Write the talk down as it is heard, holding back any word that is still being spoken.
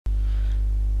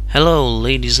Hello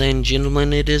ladies and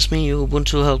gentlemen, it is me,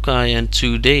 Ubuntu Help Guy, and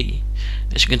today,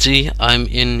 as you can see, I'm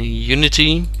in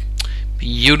Unity.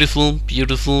 Beautiful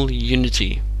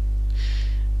Unity.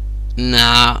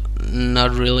 Nah,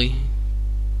 not really,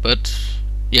 but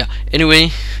yeah,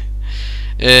 anyway,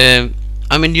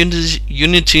 I'm in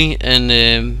Unity,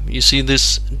 and you see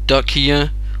this dock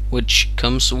here which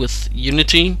comes with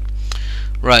Unity.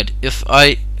 Right, if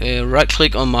I right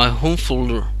click on my home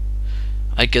folder,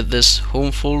 I get this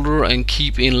home folder and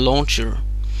keep in launcher.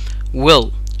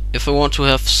 Well, if I want to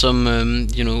have some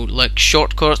like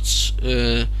shortcuts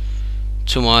to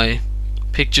my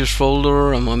pictures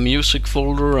folder and my music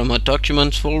folder and my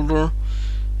documents folder,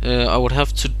 I would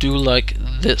have to do like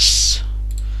this.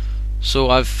 So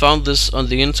I've found this on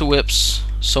the interwebs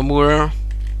somewhere.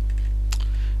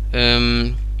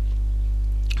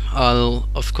 I'll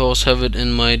of course have it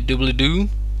in my doobly-doo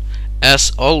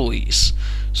as always.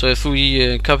 So if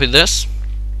we copy this,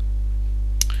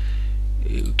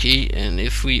 okay, and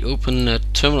if we open a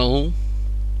terminal,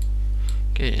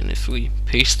 okay, and if we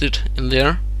paste it in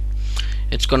there,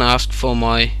 it's gonna ask for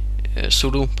my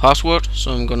sudo password,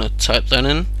 so I'm gonna type that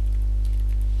in,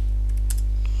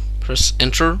 press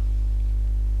enter,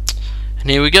 and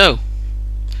here we go.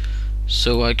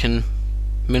 So I can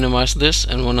minimize this,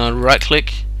 and when I right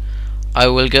click, I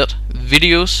will get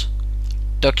videos,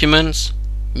 documents,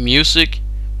 music,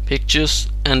 pictures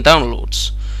and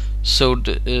downloads. So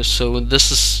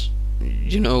this is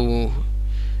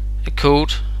a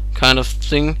code kind of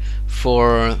thing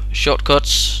for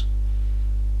shortcuts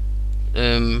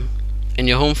in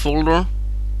your home folder.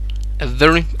 A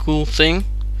very cool thing.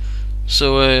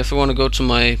 So if I want to go to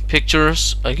my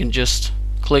pictures, I can just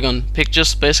click on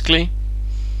pictures basically.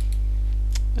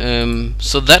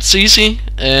 So that's easy.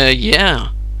 Yeah,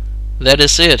 that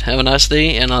is it. Have a nice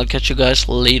day, and I'll catch you guys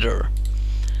later.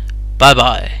 Bye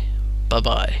bye. Bye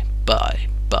bye. Bye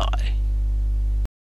bye.